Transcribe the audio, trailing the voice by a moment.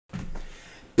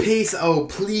Peace, oh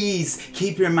please,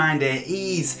 keep your mind at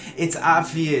ease, it's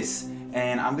Opvious.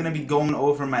 And I'm gonna be going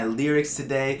over my lyrics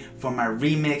today for my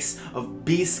remix of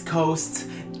Beast Coast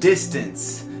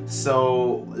Distance.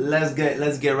 So let's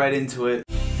get right into it.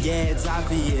 Yeah, it's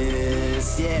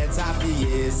obvious, yeah, it's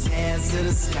obvious. Hands to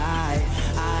the sky,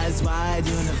 eyes wide,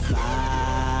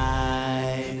 unified.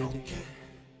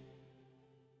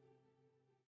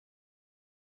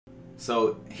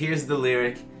 So here's the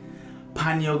lyric.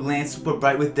 Pineal gland super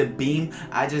bright with the beam.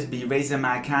 I just be raising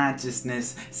my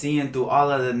consciousness, seeing through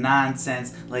all of the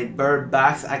nonsense. Like bird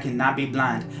box, I cannot be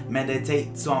blind.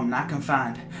 Meditate so I'm not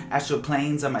confined. Astral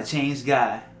planes, I'm a changed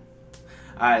guy.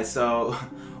 Alright, so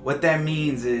what that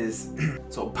means is,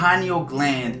 so pineal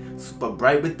gland super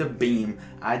bright with the beam.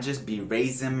 I just be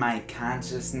raising my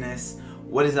consciousness.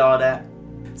 What is all that?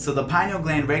 So the pineal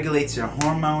gland regulates your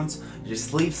hormones, your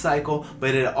sleep cycle,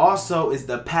 but it also is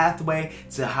the pathway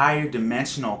to higher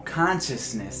dimensional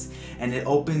consciousness, and it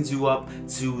opens you up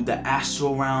to the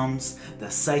astral realms, the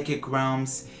psychic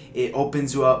realms. It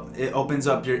opens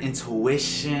up your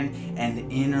intuition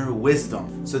and inner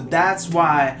wisdom. So that's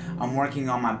why I'm working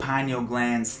on my pineal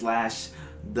gland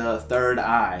 / the third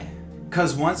eye.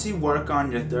 Because once you work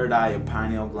on your third eye, your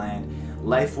pineal gland,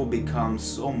 life will become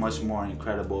so much more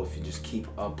incredible if you just keep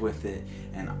up with it.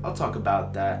 And I'll talk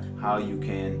about that, how you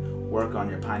can work on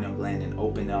your pineal gland and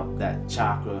open up that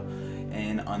chakra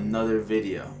in another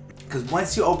video. Because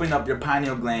once you open up your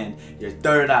pineal gland, your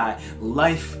third eye,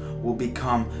 life will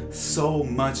become so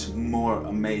much more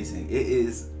amazing. It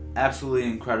is absolutely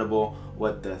incredible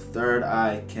what the third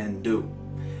eye can do.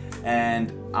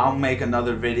 And I'll make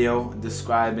another video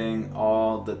describing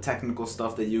all the technical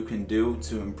stuff that you can do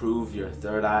to improve your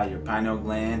third eye, your pineal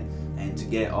gland, and to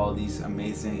get all these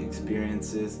amazing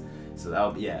experiences. So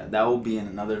that will be in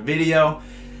another video.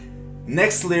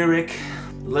 Next lyric.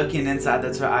 Looking inside,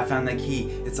 that's where I found the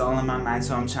key. It's all in my mind,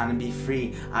 so I'm trying to be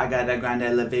free. I gotta grind,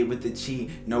 elevate with the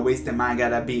chi. No wasting mind,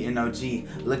 gotta be an OG.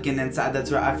 Looking inside, that's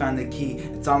where I found the key.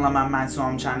 It's all in my mind, so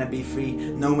I'm trying to be free.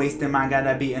 No wasting mind,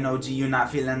 gotta be an OG. You're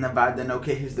not feeling the vibe, then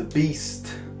okay, here's the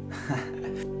beast.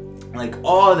 Like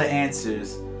all the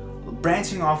answers,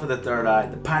 branching off of the third eye,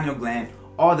 the pineal gland,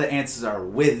 all the answers are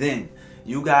within.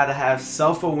 You gotta have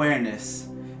self-awareness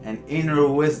and inner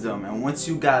wisdom, and once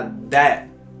you got that,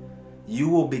 you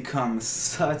will become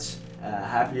such a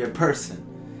happier person.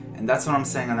 And that's what I'm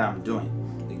saying that I'm doing,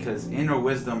 because inner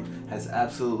wisdom has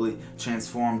absolutely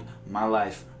transformed my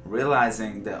life,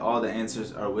 realizing that all the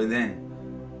answers are within.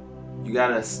 You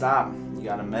gotta stop, you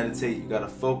gotta meditate, you gotta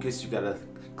focus, you gotta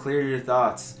clear your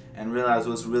thoughts and realize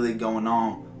what's really going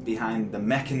on behind the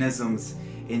mechanisms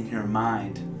in your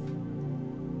mind.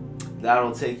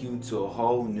 That'll take you to a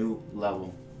whole new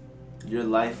level. Your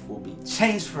life will be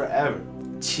changed forever.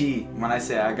 Chi, when I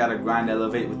say I gotta grind,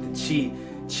 elevate with the chi,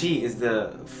 chi is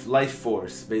the life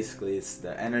force, basically. It's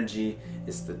the energy,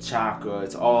 it's the chakra,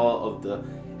 it's all of the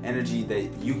energy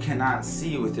that you cannot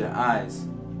see with your eyes,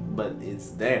 but it's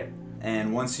there.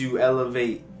 And once you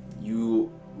elevate,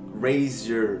 you raise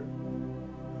your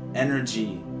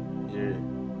energy, your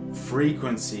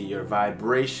frequency, your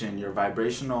vibration, your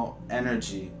vibrational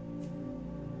energy.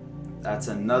 That's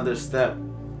another step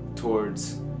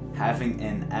towards having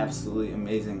an absolutely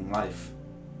amazing life.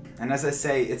 And as I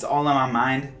say, it's all in my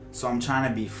mind, so I'm trying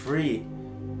to be free.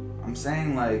 I'm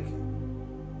saying, like,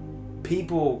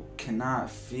 people cannot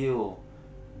feel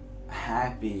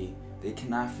happy, they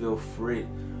cannot feel free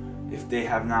if they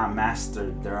have not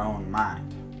mastered their own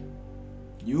mind.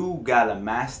 You gotta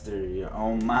master your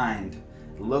own mind.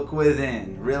 Look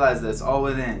within, realize that it's all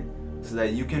within, so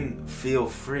that you can feel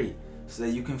free, so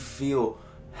that you can feel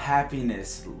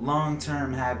happiness,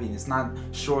 long-term happiness, not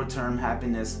short-term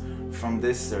happiness from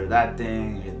this or that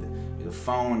thing, or the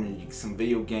phone, or some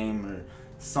video game, or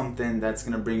something that's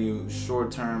gonna bring you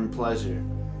short-term pleasure.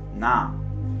 Nah.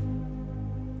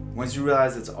 Once you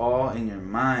realize it's all in your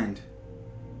mind,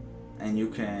 and you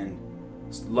can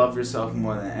love yourself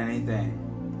more than anything,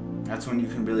 that's when you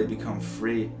can really become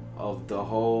free of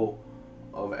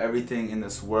of everything in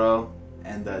this world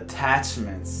and the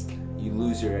attachments. You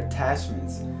lose your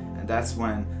attachments, and that's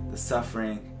when the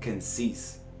suffering can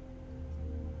cease.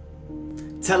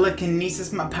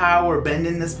 Telekinesis, my power,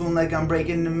 bending the spoon like I'm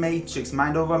breaking the matrix.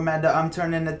 Mind over matter, I'm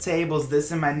turning the tables,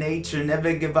 this is my nature.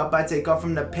 Never give up, I take off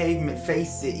from the pavement.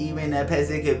 Face it, even a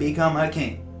peasant could become a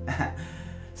king.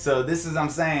 So this is, I'm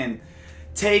saying,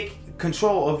 take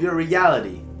control of your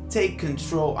reality. Take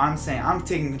control, I'm saying, I'm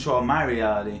taking control of my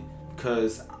reality,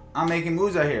 because I'm making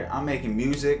moves out here. I'm making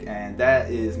music, and that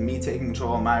is me taking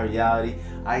control of my reality.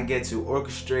 I get to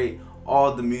orchestrate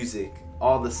all the music,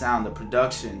 all the sound, the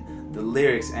production, the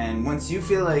lyrics, and once you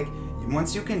feel like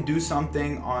once you can do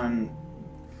something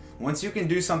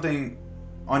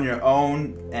on your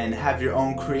own and have your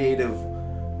own creative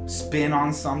spin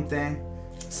on something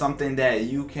that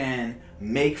you can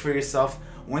make for yourself,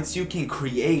 once you can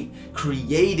create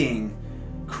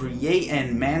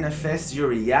and manifest your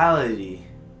reality,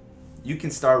 you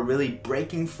can start really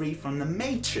breaking free from the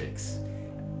matrix.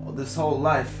 Well, this whole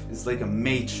life is like a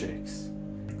matrix.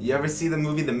 You ever see the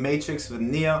movie The Matrix with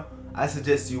Neo? I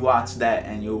suggest you watch that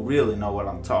and you'll really know what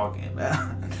I'm talking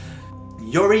about.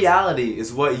 Your reality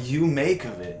is what you make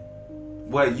of it.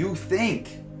 What you think,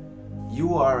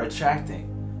 you are attracting.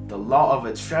 The law of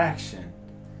attraction.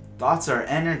 Thoughts are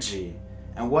energy.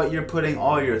 And what you're putting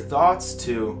all your thoughts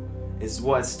to is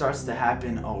what starts to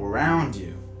happen around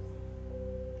you.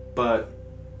 But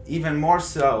even more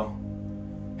so,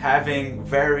 having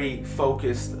very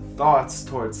focused thoughts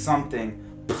towards something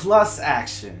plus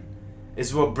action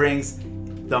is what brings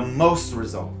the most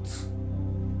results.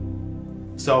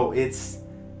 So it's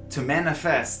to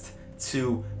manifest,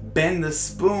 to bend the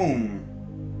spoon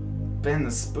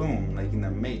like in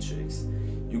the Matrix.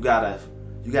 You gotta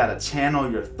channel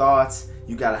your thoughts,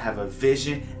 you gotta have a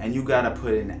vision, and you gotta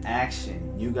put it in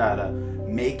action. You gotta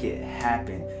make it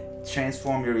happen,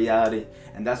 transform your reality.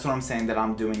 And that's what I'm saying that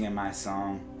I'm doing in my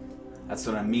song. That's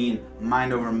what I mean,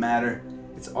 mind over matter.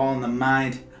 It's all in the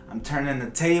mind. I'm turning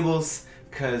the tables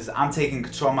because I'm taking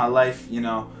control of my life. You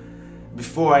know,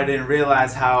 before I didn't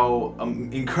realize how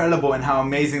incredible and how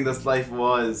amazing this life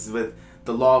was with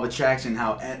the law of attraction,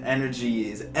 how energy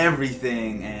is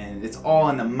everything and it's all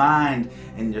in the mind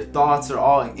and your thoughts are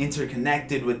all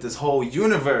interconnected with this whole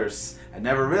universe. I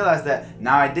never realized that.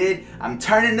 Now I did. I'm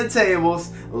turning the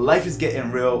tables. Life is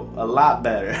getting a lot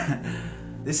better.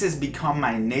 This has become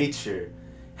my nature.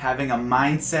 Having a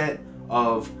mindset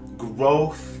of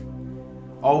growth,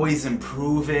 always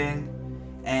improving,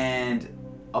 and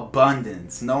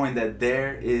abundance. Knowing that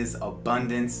there is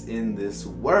abundance in this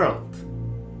world.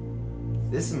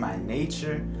 This is my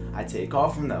nature. I take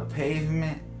off from the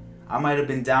pavement. I might have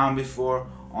been down before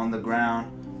on the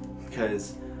ground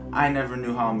because I never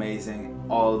knew how amazing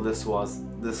all of this was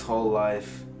this whole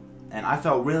life. And I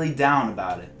felt really down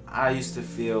about it. I used to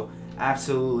feel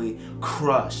absolutely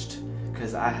crushed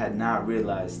because I had not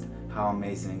realized how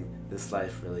amazing this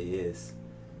life really is.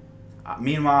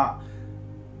 Meanwhile,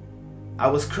 I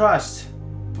was crushed,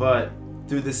 but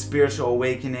through the spiritual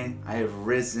awakening, I have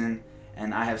risen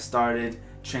and I have started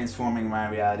transforming my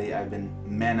reality. I've been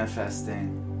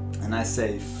manifesting. And I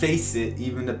say, face it,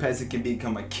 even the peasant can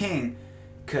become a king,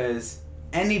 because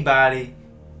anybody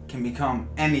can become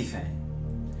anything.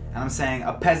 And I'm saying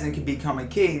a peasant can become a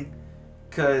king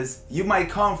because you might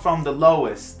come from the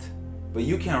lowest, but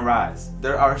you can rise.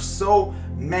 There are so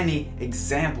many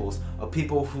examples of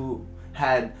people who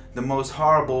had the most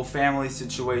horrible family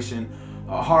situation,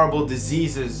 horrible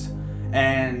diseases,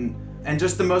 and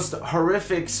just the most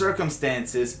horrific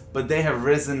circumstances, but they have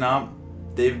risen up,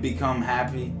 they've become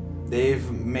happy,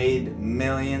 they've made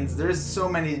millions. There's so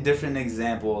many different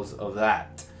examples of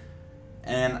that.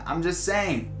 And I'm just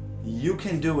saying, you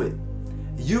can do it.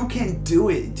 You can do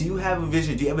it. Do you have a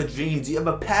vision? Do you have a dream? Do you have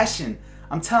a passion?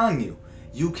 I'm telling you,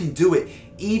 you can do it.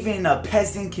 Even a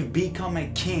peasant can become a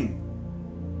king.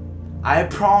 I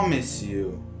promise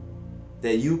you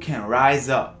that you can rise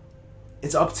up.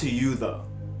 It's up to you though.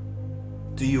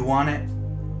 Do you want it?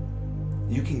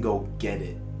 You can go get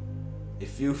it.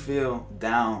 If you feel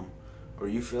down or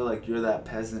you feel like you're that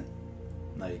peasant,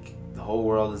 like the whole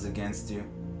world is against you,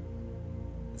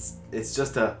 it's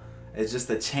just a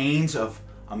change of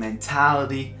a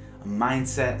mentality, a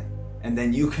mindset, and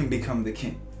then you can become the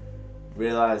king.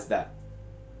 Realize that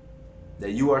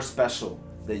you are special,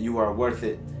 that you are worth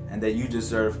it, and that you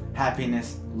deserve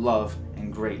happiness, love,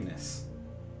 and greatness.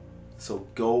 So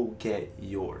go get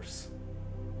yours.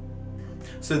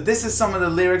 So this is some of the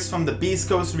lyrics from the Beast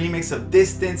Coast remix of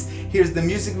Distance. Here's the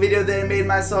music video that I made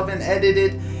myself and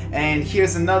edited. And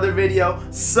here's another video.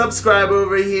 Subscribe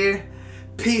over here.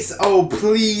 Peace. Oh,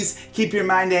 please keep your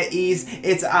mind at ease.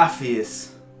 It's Opvious.